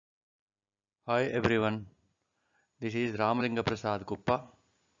Hi everyone, this is Ramalinga Prasad Gupta.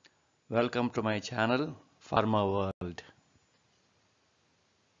 Welcome to my channel Pharma World.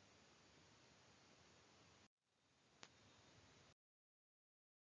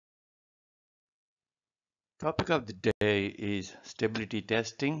 Topic of the day is stability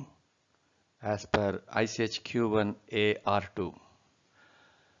testing as per ICH Q1AR2.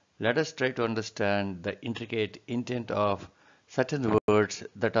 Let us try to understand the intricate intent of certain words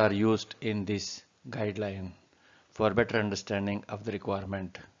that are used in this guideline for better understanding of the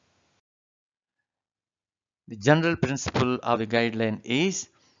requirement. The general principle of the guideline is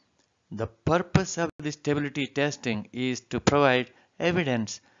the purpose of the stability testing is to provide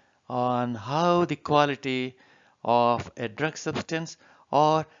evidence on how the quality of a drug substance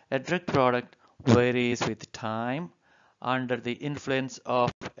or a drug product varies with time under the influence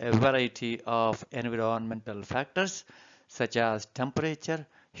of a variety of environmental factors such as temperature,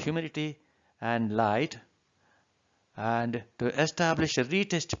 humidity, and light, and to establish a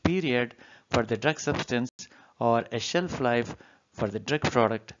retest period for the drug substance or a shelf life for the drug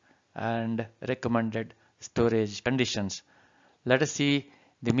product and recommended storage conditions. Let us see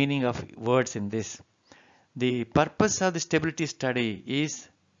the meaning of words in this. The purpose of the stability study is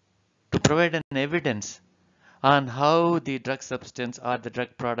to provide an evidence on how the drug substance or the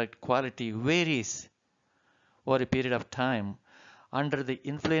drug product quality varies over a period of time under the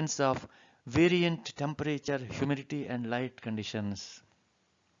influence of variant temperature, humidity, and light conditions.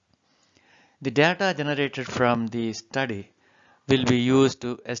 The data generated from the study will be used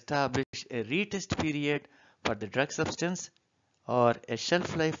to establish a retest period for the drug substance or a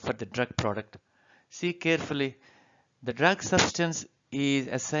shelf life for the drug product. See carefully, the drug substance is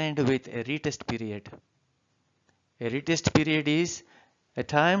assigned with a retest period. A retest period is a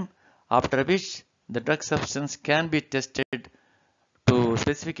time after which the drug substance can be tested to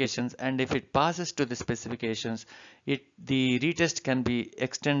specifications, and if it passes to the specifications, the retest can be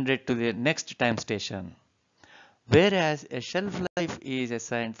extended to the next time station. Whereas a shelf life is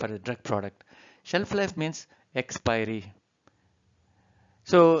assigned for a drug product. Shelf life means expiry.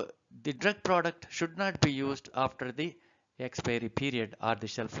 So the drug product should not be used after the expiry period or the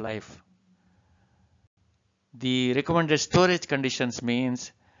shelf life. The recommended storage conditions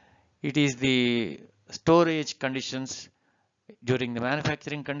means it is the storage conditions during the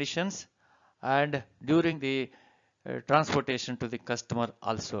manufacturing conditions and during the transportation to the customer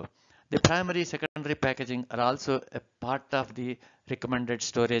also. The primary, secondary packaging are also a part of the recommended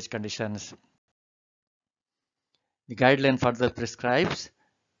storage conditions. The guideline further prescribes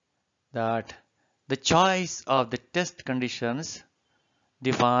that the choice of the test conditions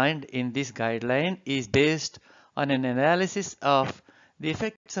defined in this guideline is based on an analysis of the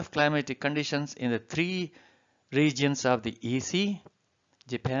effects of climatic conditions in the three regions of the EC,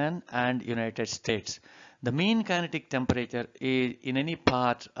 Japan, and United States. The mean kinetic temperature in any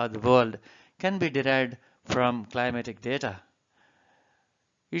part of the world can be derived from climatic data.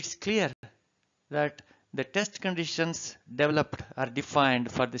 It's clear that the test conditions developed or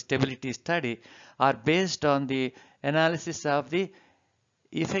defined for the stability study are based on the analysis of the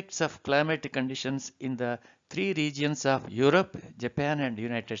effects of climatic conditions in the three regions of Europe, Japan, and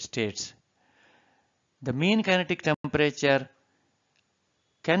United States. The mean kinetic temperature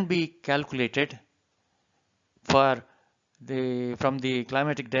can be calculated from the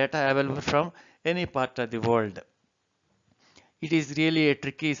climatic data available from any part of the world. It is really a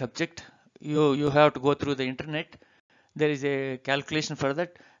tricky subject. You have to go through the internet. There is a calculation for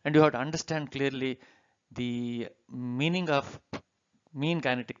that, and you have to understand clearly the meaning of mean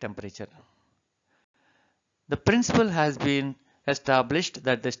kinetic temperature. The principle has been established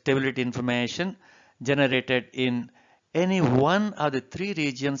that the stability information generated in any one of the three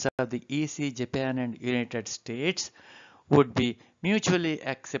regions of the EC, Japan, and United States would be mutually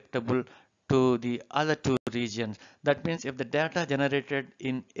acceptable to the other two regions. That means if the data generated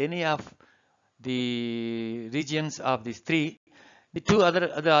in any of the regions of these three, the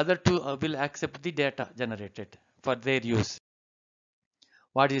other two will accept the data generated for their use.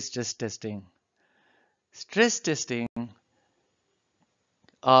 What is stress testing? Stress testing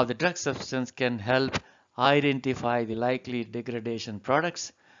of the drug substance can help identify the likely degradation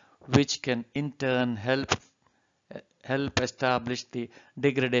products, which can in turn help establish the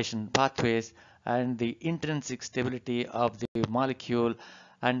degradation pathways and the intrinsic stability of the molecule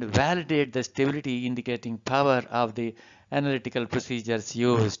and validate the stability indicating power of the analytical procedures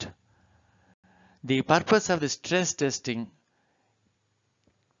used. The purpose of the stress testing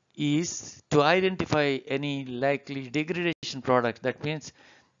is to identify any likely degradation product. That means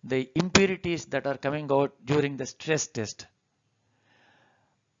the impurities that are coming out during the stress test.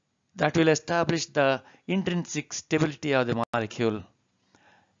 that will establish the intrinsic stability of the molecule.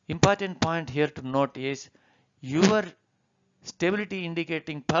 Important point here to note is your stability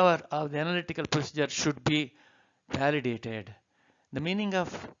indicating power of the analytical procedure should be validated. The meaning of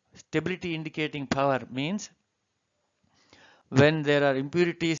stability indicating power means when there are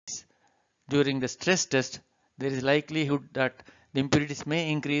impurities during the stress test, there is likelihood that the impurities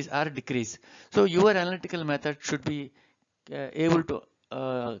may increase or decrease. So your analytical method should be able to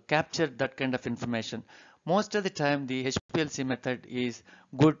capture that kind of information. Most of the time the HPLC method is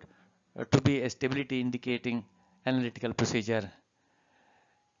good to be a stability indicating analytical procedure.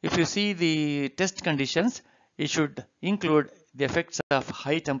 If you see the test conditions, it should include the effects of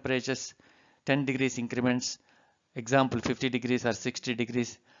high temperatures, 10 degrees increments, example 50 degrees or 60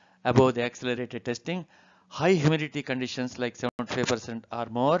 degrees above the accelerated testing, high humidity conditions like 75% or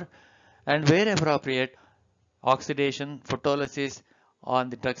more, and where appropriate, oxidation, photolysis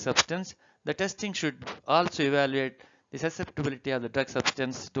on the drug substance. The testing should also evaluate the susceptibility of the drug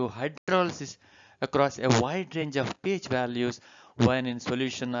substance to hydrolysis across a wide range of pH values when in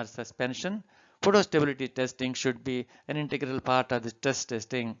solution or suspension. Photostability testing should be an integral part of the stress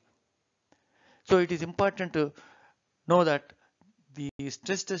testing. So it is important to know that the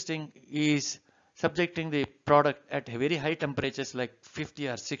stress testing is subjecting the product at very high temperatures like 50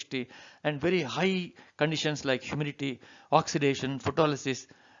 or 60 and very high conditions like humidity, oxidation, photolysis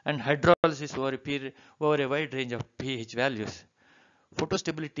and hydrolysis over a wide range of pH values.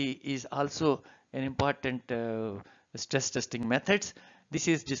 Photostability is also an important stress testing methods. This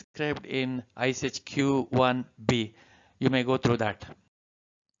is described in ISH Q1B. You may go through that.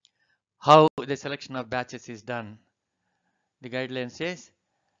 How the selection of batches is done. The guideline says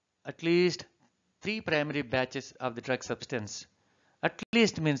at least 3 primary batches of the drug substance. At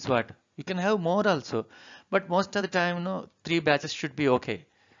least means what? You can have more also, but most of the time, 3 batches should be okay.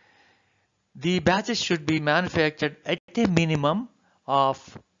 The batches should be manufactured at a minimum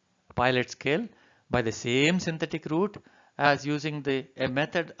of pilot scale by the same synthetic route as using a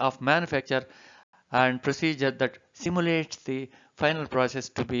method of manufacture and procedure that simulates the final process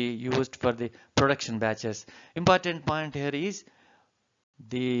to be used for the production batches. Important point here is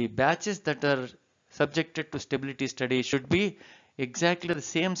the batches that are subjected to stability study should be exactly the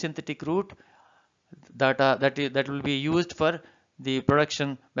same synthetic route that will be used for the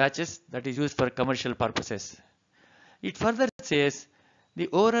production batches that is used for commercial purposes. It further says the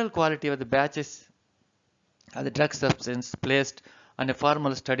overall quality of the batches of the drug substance placed on a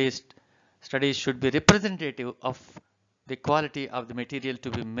formal studies should be representative of the quality of the material to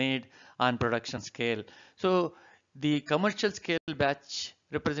be made on production scale. So the commercial scale batch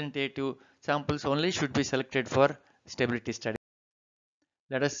representative samples only should be selected for stability study.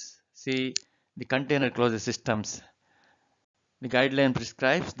 Let us see the container closure systems. The guideline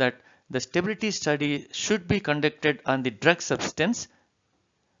prescribes that the stability study should be conducted on the drug substance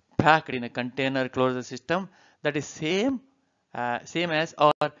packed in a container closure system that is same as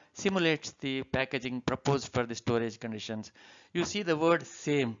or simulates the packaging proposed for the storage conditions. You see the word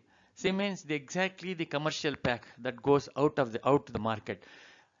same. Same means exactly the commercial pack that goes out to the market.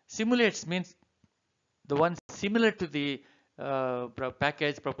 Simulates means the one similar to the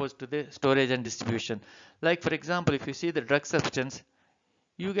package proposed to the storage and distribution. Like for example, if you see the drug substance,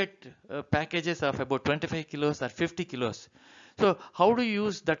 you get packages of about 25 kilos or 50 kilos. So how do you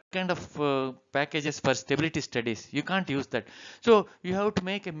use that kind of packages for stability studies? You can't use that. So you have to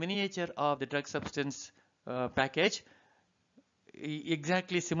make a miniature of the drug substance package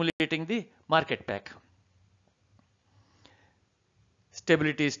exactly simulating the market pack.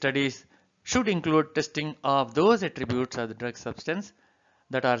 Stability studies should include testing of those attributes of the drug substance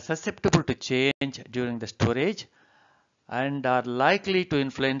that are susceptible to change during the storage and are likely to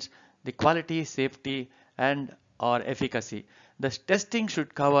influence the quality, safety, and or efficacy. The testing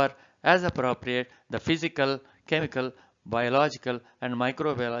should cover, as appropriate, the physical, chemical, biological, and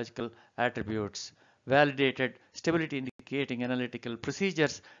microbiological attributes. Validated stability indicating analytical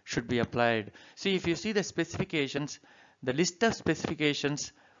procedures should be applied. See, if you see the specifications, the list of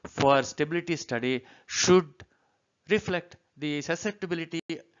specifications for stability study should reflect the susceptibility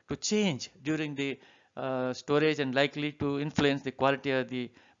to change during the storage and likely to influence the quality of the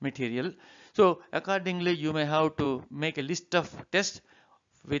material. So accordingly, you may have to make a list of tests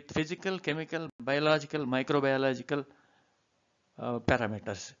with physical, chemical, biological, microbiological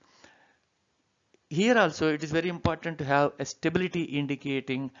parameters. Here also it is very important to have a stability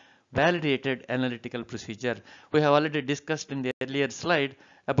indicating validated analytical procedure. We have already discussed in the earlier slide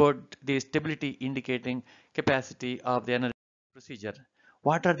about the stability indicating capacity of the analytical procedure.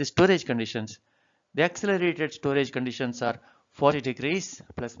 What are the storage conditions? The accelerated storage conditions are 40 degrees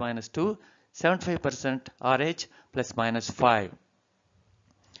plus minus 2, 75% RH plus minus 5.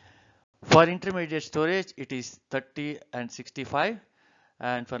 For intermediate storage, it is 30 and 65,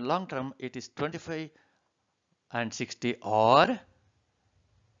 and for long term, it is 25 and 60 or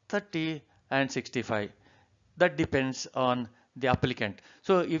 30 and 65. That depends on the applicant.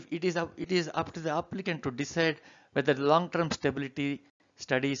 So if it is up to the applicant to decide whether long-term stability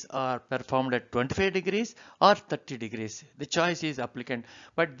studies are performed at 25 degrees or 30 degrees. The choice is applicant,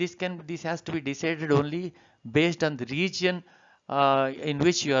 but this has to be decided only based on the region in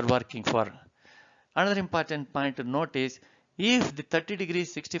which you are working for. Another important point to note is if the 30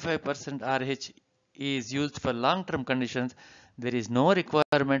 degrees 65% RH is used for long-term conditions, there is no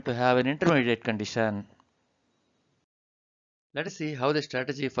requirement to have an intermediate condition. Let us see how the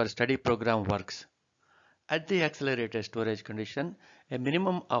strategy for study program works. At the accelerated storage condition, a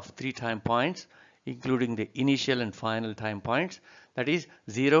minimum of 3 time points, including the initial and final time points, that is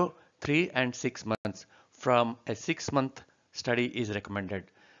 0, 3 and 6 months from a 6-month study is recommended.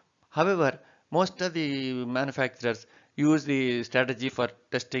 However, most of the manufacturers use the strategy for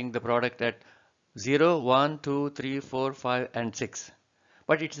testing the product at 0, 1, 2, 3, 4, 5 and 6.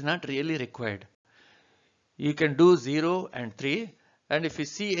 But it's not really required. You can do 0 and 3, and if you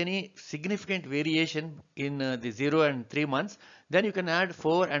see any significant variation in the 0 and 3 months, then you can add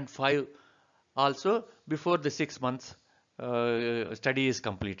 4 and 5 also before the 6 months study is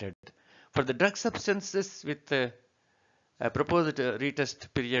completed. For the drug substances with a proposed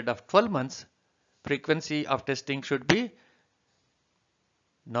retest period of 12 months, frequency of testing should be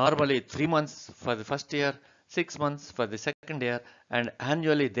normally 3 months for the first year, 6 months for the second year, and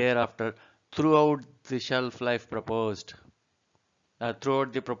annually thereafter throughout the shelf life proposed,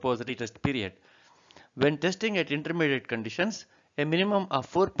 throughout the proposed retest period. When testing at intermediate conditions, a minimum of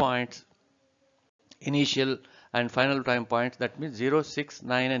 4 points, initial and final time points, that means 0, 6,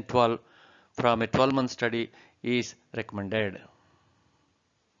 9 and 12 from a 12-month study is recommended.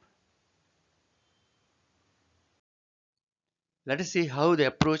 Let us see how the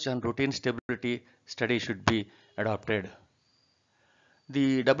approach on routine stability study should be adopted.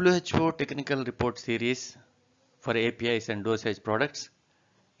 The WHO technical report series for APIs and dosage products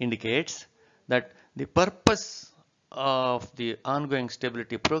indicates that the purpose of the ongoing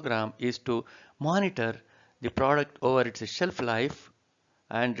stability program is to monitor the product over its shelf life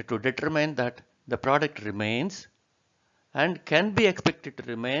and to determine that the product remains and can be expected to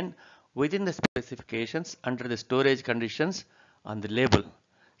remain within the specifications under the storage conditions on the label.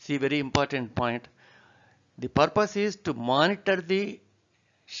 See, very important point. The purpose is to monitor the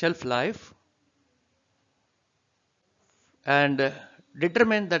shelf life and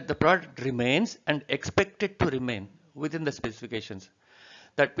determine that the product remains and expected to remain within the specifications.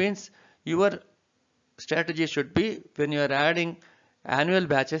 That means your strategy should be, when you are adding annual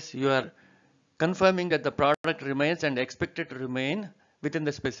batches, you are confirming that the product remains and expected to remain within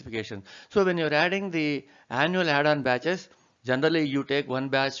the specification. So when you are adding the annual add-on batches, generally you take one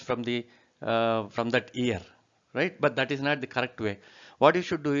batch from that year, right? But that is not the correct way. What you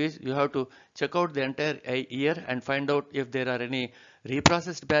should do is you have to check out the entire year and find out if there are any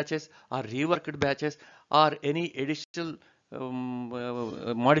reprocessed batches or reworked batches or any additional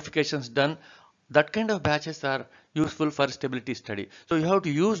modifications done. That kind of batches are useful for stability study. So you have to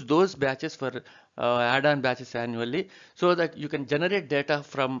use those batches for add-on batches annually so that you can generate data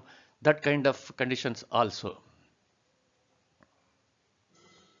from that kind of conditions also.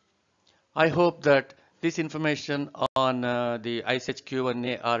 I hope that this information on the ISH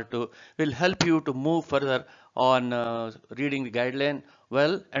Q1AR2 will help you to move further on reading the guideline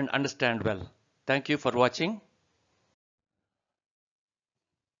well and understand well. Thank you for watching.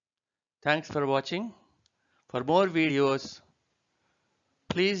 Thanks for watching. For more videos,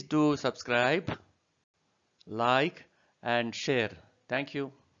 please do subscribe, like, and share. Thank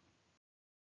you.